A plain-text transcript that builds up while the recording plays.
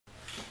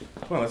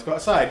Come on, let's go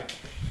outside.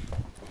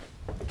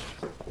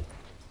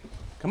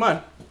 Come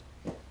on.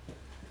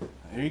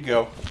 There you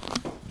go.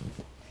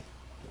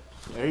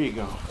 There you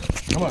go.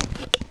 Come on.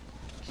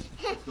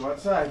 Let's go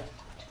outside.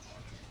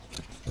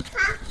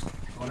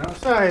 Going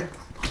outside.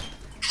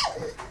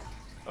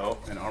 Oh,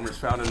 and Armor's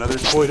found another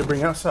toy to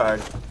bring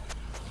outside.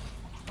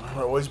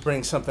 Armor always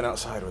brings something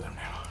outside with him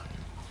now.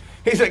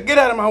 He's like, get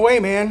out of my way,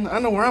 man. I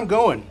know where I'm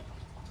going.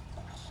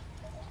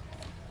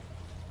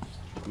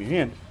 Give me your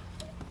hand.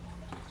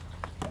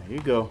 There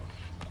you go.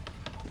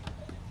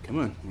 Come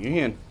on, give me your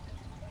hand.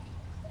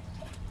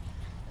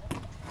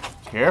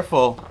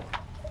 Careful.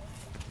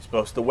 You're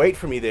supposed to wait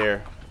for me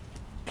there.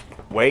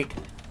 Wait.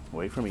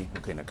 Wait for me.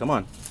 Okay, now come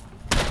on.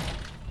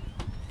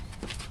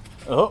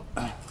 Oh.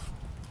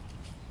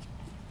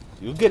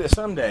 You'll get it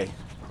someday.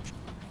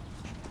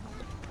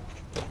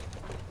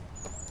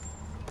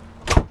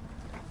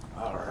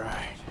 All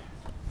right.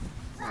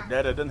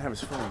 Dada doesn't have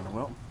his phone.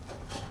 Well,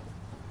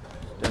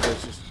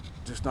 Dada's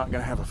just not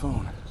gonna have a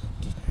phone.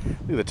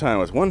 Look at the time.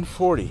 It was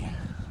 1:40.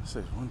 It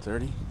says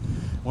 1:30.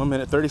 1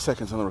 minute 30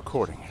 seconds on the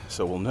recording.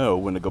 So we'll know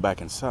when to go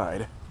back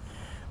inside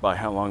by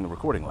how long the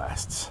recording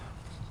lasts.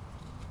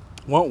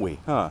 Won't we?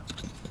 Huh?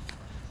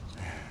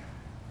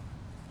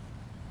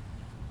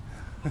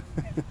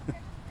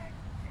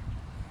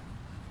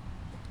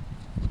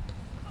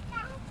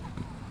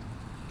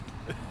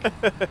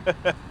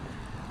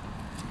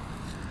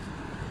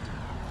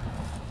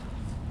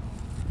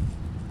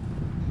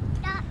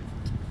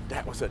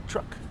 That was a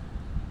truck.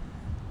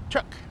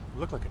 Truck.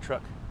 Looked like a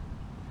truck.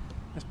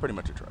 That's pretty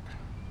much a truck.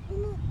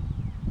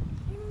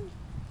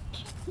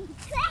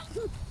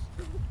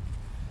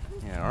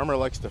 Yeah, Armor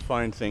likes to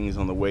find things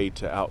on the way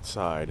to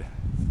outside,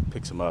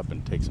 picks them up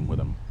and takes them with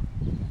him.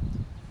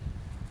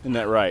 Isn't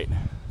that right?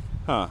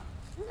 Huh?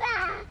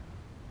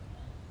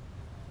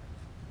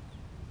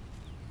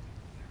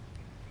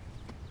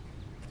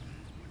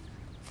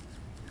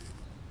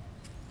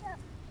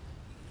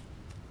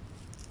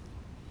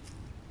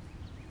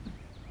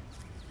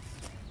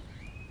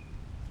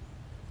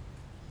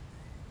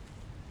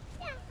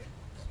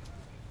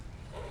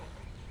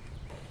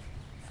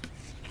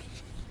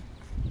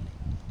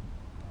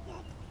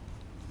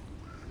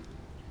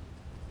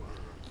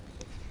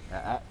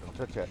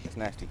 Don't touch that. It's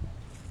nasty.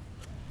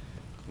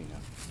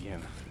 You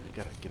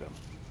gotta get them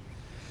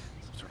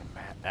some sort of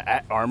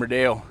mat.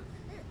 Armordale.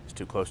 It's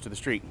too close to the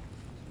street.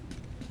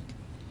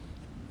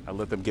 I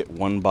let them get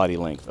one body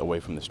length away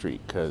from the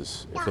street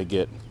because if they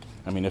get,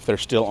 if they're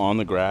still on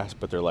the grass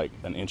but they're like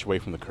an inch away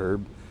from the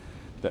curb,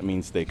 that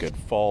means they could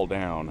fall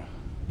down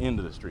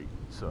into the street.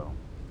 So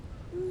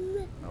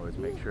I always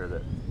make sure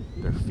that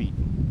their feet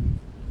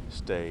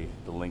stay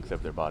the length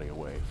of their body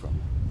away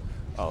from.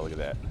 Oh, look at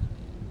that.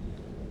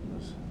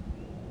 Those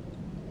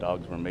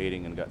dogs were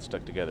mating and got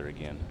stuck together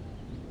again.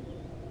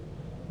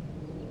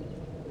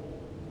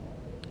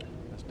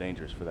 That's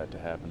dangerous for that to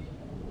happen.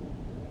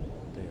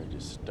 They are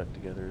just stuck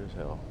together as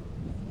hell.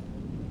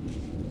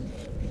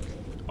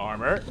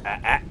 Armor.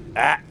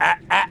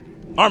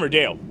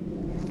 Armordale.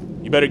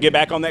 You better get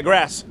back on that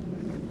grass.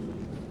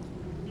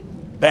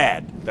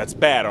 Bad. That's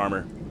bad,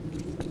 Armor.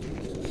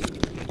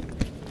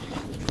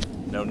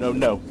 No, no,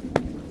 no.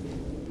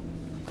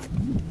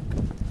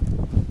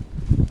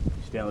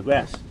 Stay on the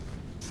grass.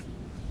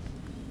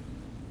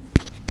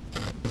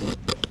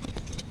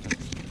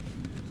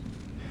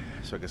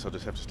 So I guess I'll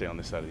just have to stay on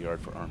this side of the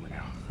yard for Armor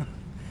now.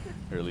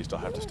 Or at least I'll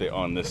have to stay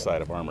on this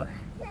side of Armor.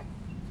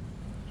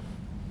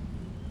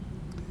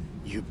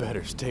 You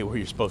better stay where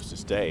you're supposed to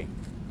stay.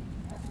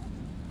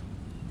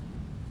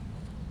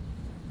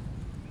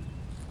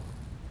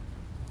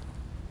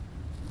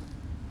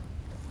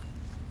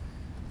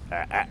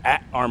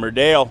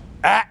 Armordale.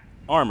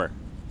 Armor.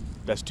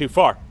 That's too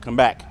far. Come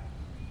back.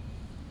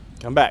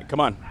 Come back. Come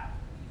on.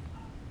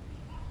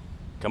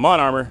 Come on,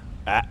 Armor.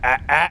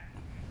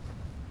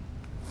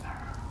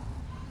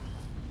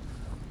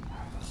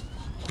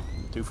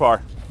 Too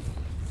far.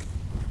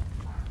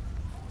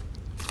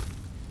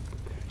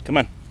 Come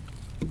on.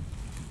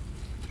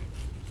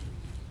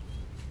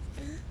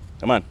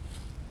 Come on.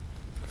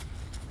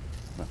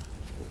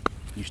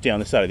 You stay on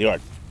this side of the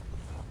yard.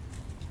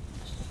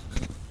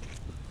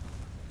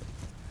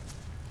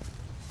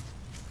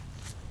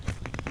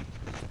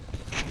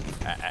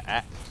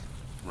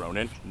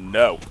 Ronin,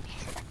 no.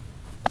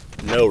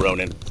 No,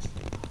 Ronin.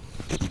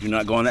 You do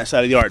not go on that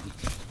side of the yard.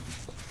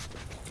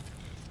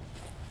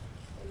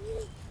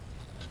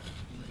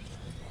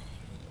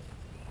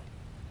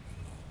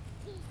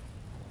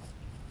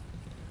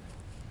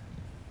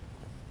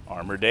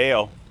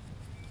 Armordale.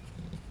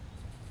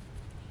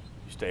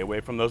 You stay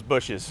away from those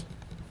bushes.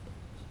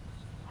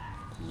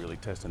 Really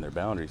testing their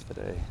boundaries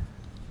today.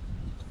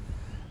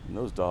 And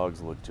those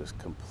dogs look just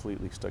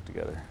completely stuck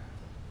together.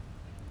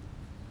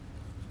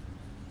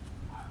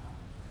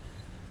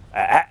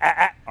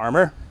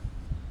 Armor.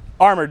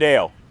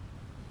 Armordale.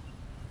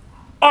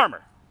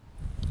 Armor.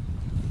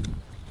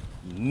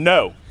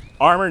 No.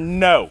 Armor,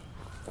 no.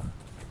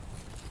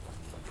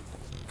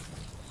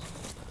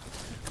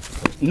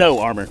 No,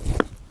 Armor.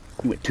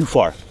 You went too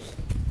far.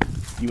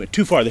 You went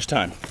too far this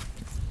time.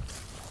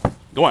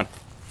 Go on.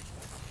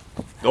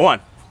 Go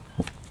on.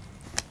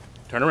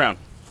 Turn around.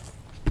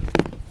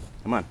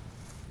 Come on.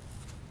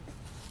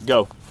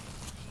 Go.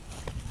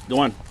 Go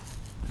on.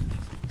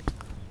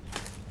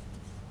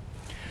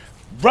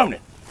 Ronin.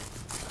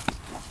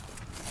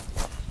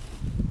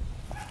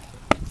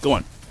 Go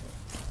on.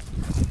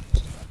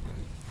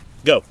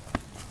 Go.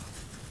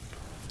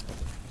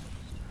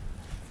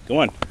 Go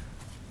on.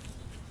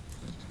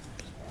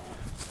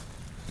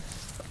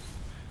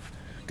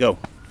 Go.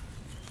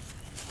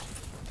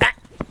 Ah.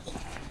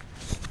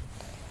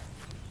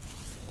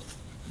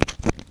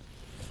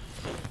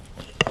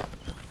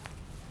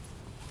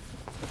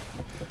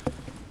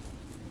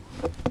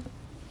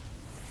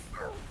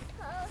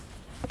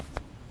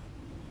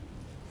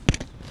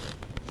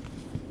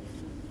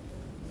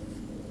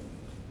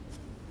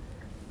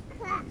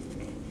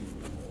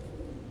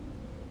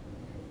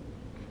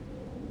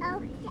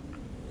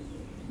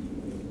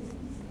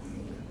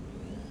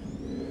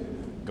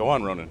 Go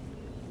on, Ronin.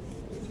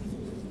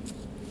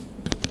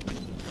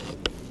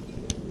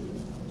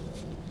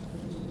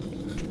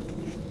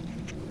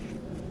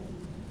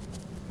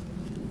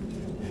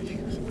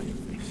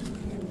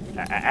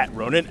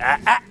 Ronin.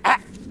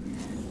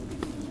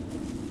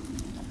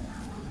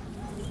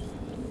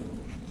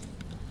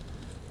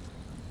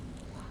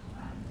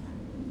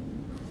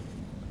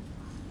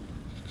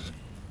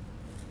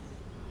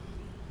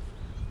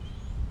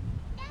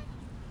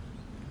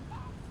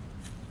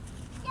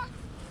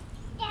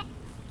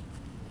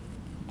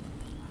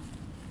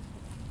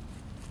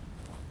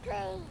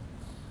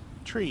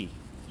 Tree.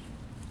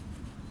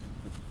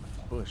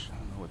 Bush. I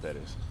don't know what that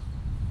is.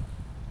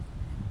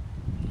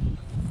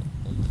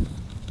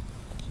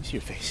 Let me see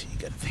your face. You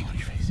got a thing on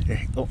your face. There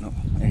you go. Oh, no.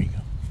 There you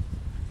go.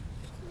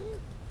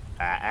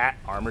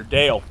 Armored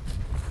Dale.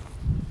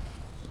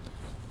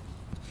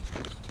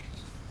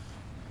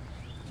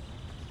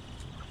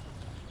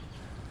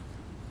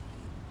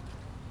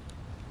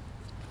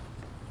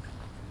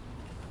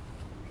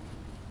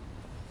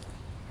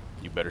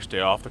 You better stay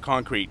off the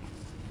concrete.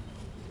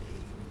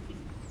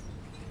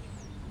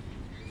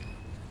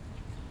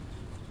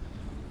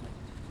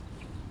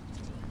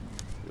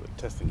 Really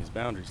testing his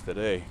boundaries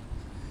today.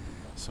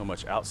 So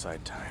much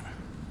outside time.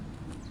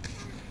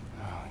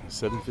 Oh,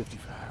 7:55.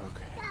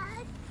 Okay.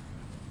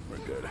 We're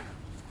good.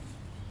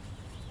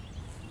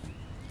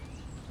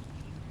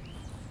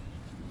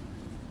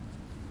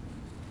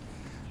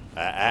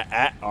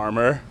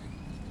 Armor.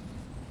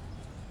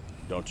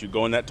 Don't you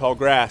go in that tall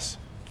grass.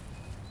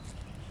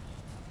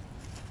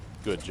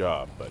 Good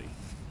job, buddy.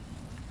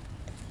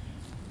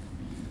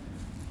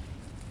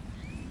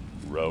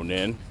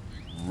 Ronin.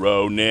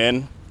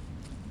 Ronin.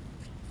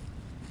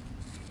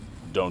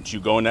 Don't you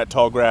go in that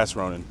tall grass,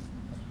 Ronin.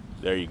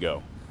 There you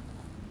go.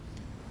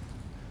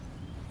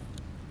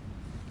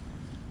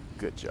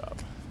 Good job.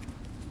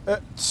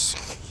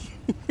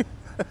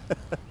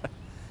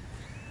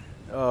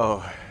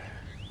 Oh,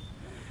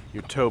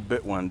 your toe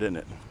bit one, didn't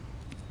it?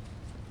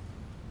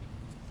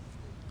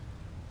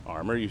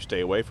 Armor, you stay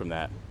away from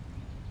that.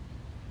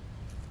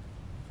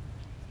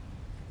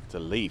 It's a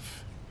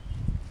leaf.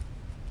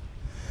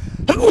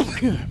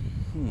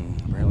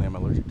 Apparently I'm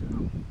allergic to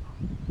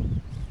it.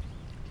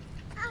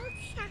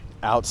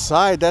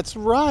 Outside, that's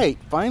right.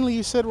 Finally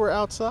you said we're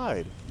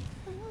outside.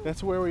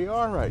 That's where we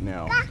are right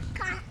now.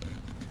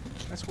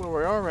 That's where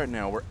we are right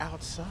now. We're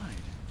outside.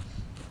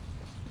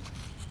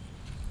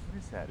 What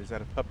is that? Is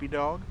that a puppy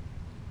dog?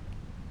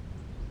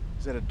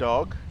 Is that a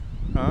dog?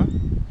 Huh?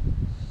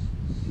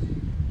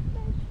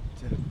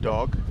 Is that a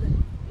dog?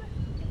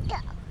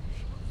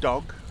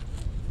 Dog?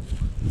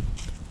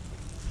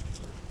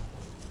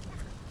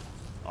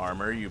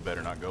 Armor, you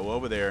better not go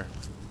over there.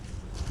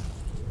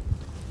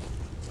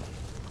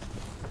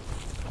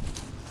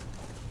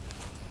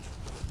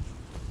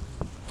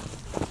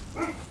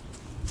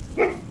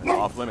 That's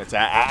off limits.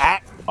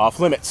 Off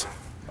limits.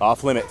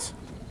 Off limits.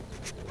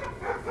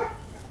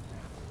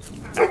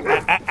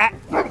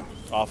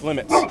 Off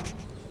limits.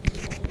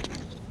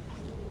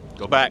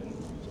 Go back.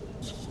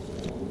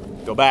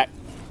 Go back.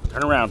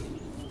 Turn around.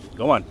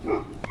 Go on.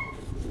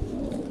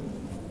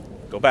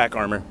 Go back,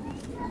 Armor.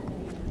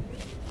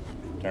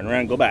 Turn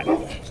around, go back.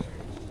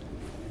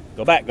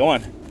 Go back, go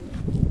on.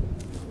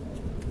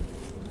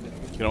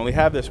 You can only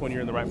have this when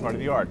you're in the right part of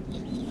the yard.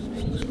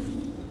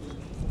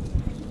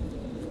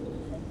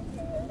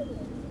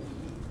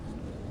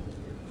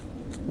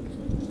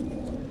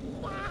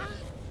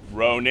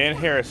 Ronin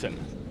Harrison,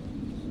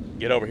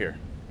 get over here.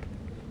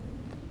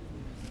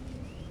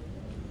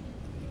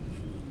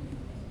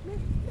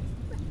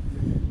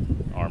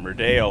 Armor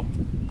Dale.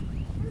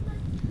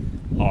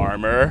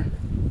 Armor.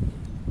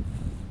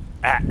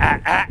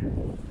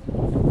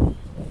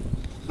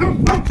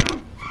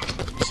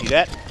 See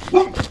that?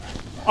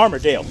 Armor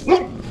Dale.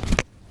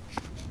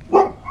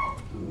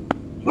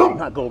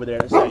 Not go over there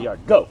inside the yard.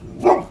 Go.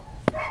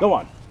 Go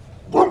on.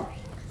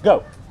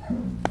 Go.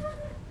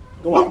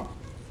 Go on.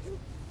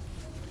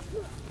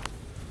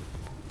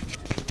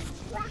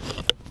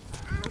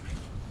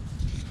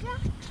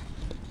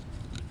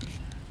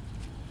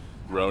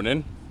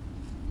 Ronin,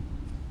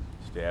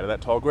 stay out of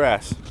that tall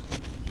grass.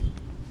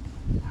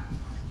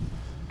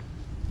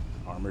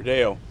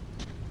 Armadale.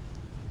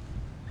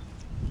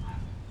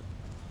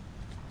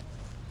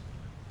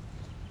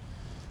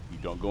 You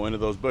don't go into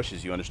those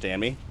bushes, you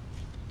understand me?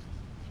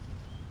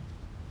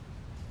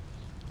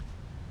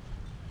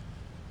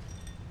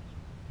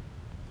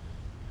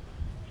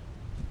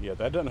 Yeah,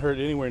 that doesn't hurt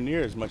anywhere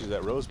near as much as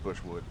that rose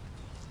bush would.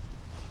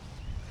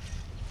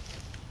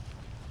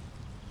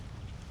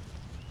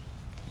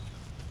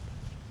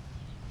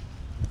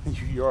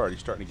 You're already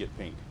starting to get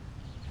pink.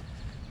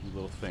 You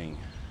little thing.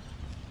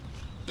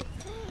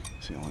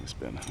 Let's see how long it's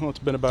been.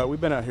 Well,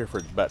 we've been out here for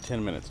about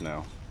 10 minutes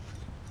now.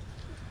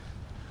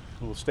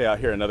 We'll stay out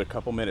here another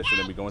couple minutes and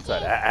then we go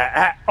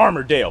inside.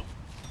 Armadale!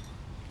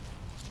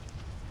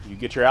 You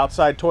get your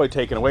outside toy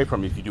taken away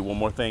from you if you do one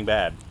more thing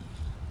bad.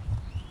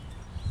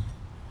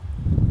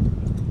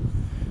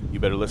 You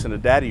better listen to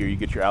Daddy or you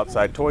get your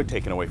outside toy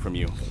taken away from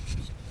you.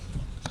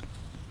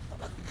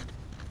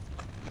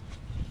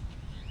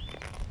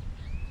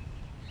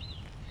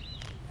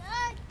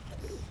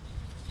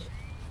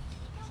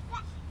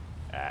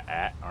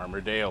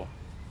 Armadale.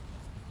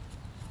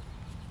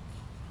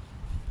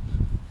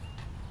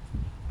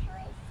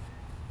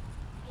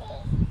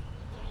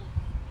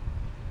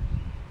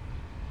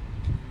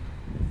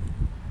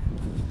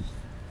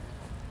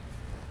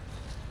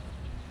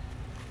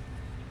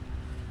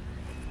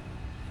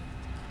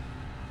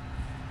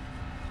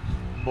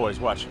 Boys,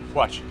 watch,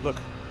 look.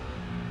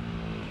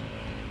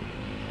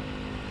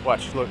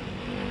 Watch, look.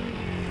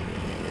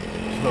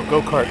 Look,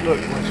 go-kart, look,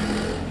 watch.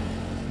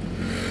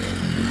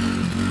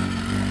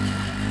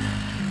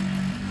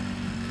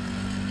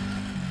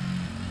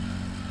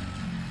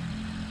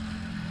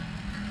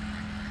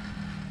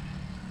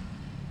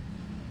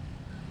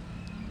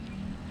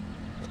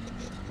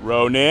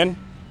 Ronin.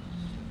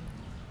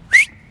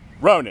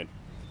 Ronin.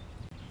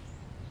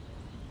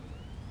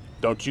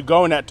 Don't you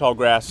go in that tall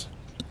grass.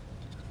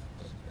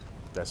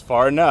 That's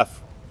far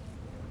enough.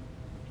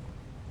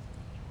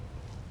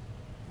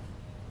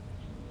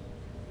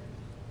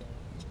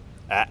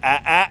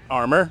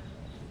 Armor.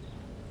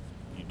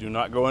 You do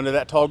not go into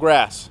that tall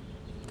grass.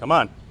 Come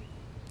on.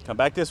 Come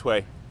back this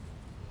way.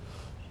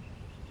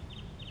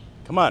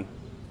 Come on.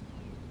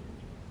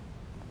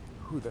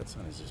 Ooh, that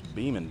sun is just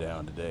beaming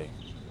down today.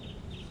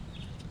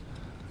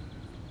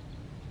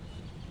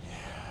 Yeah,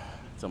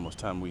 it's almost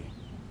time we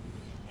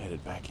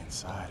headed back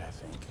inside, I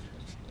think.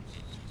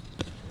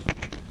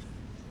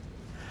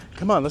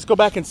 Come on, let's go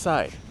back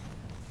inside.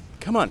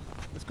 Come on,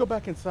 let's go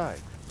back inside.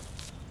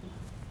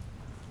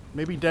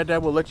 Maybe Dad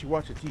will let you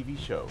watch a TV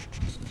show.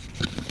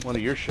 One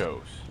of your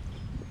shows.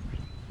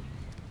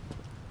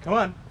 Come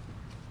on.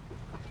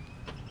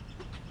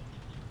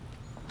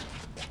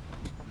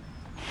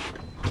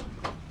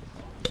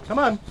 Come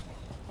on.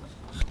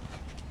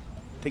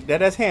 Take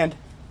Dad's hand.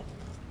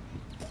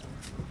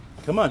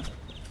 Come on.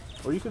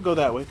 Or you could go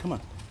that way. Come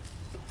on.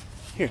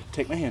 Here,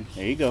 take my hand.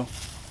 There you go.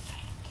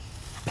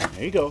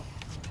 There you go.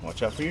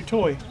 Watch out for your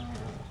toy.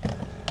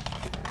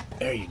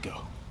 There you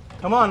go.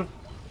 Come on.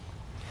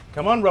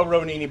 Come on,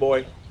 Ronini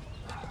boy.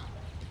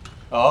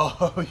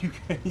 Oh,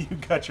 you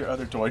got your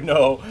other toy.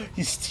 No,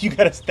 you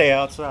gotta stay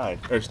outside,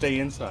 or stay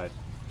inside.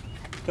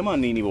 Come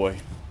on, Nini boy.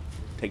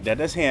 Take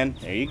Dada's hand.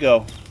 There you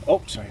go.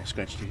 Oh, sorry, I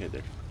scratched your head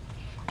there.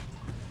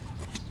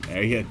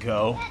 There you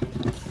go.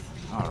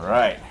 All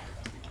right.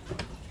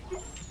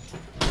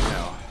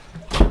 Now,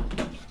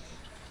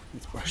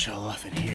 let's brush all off in here.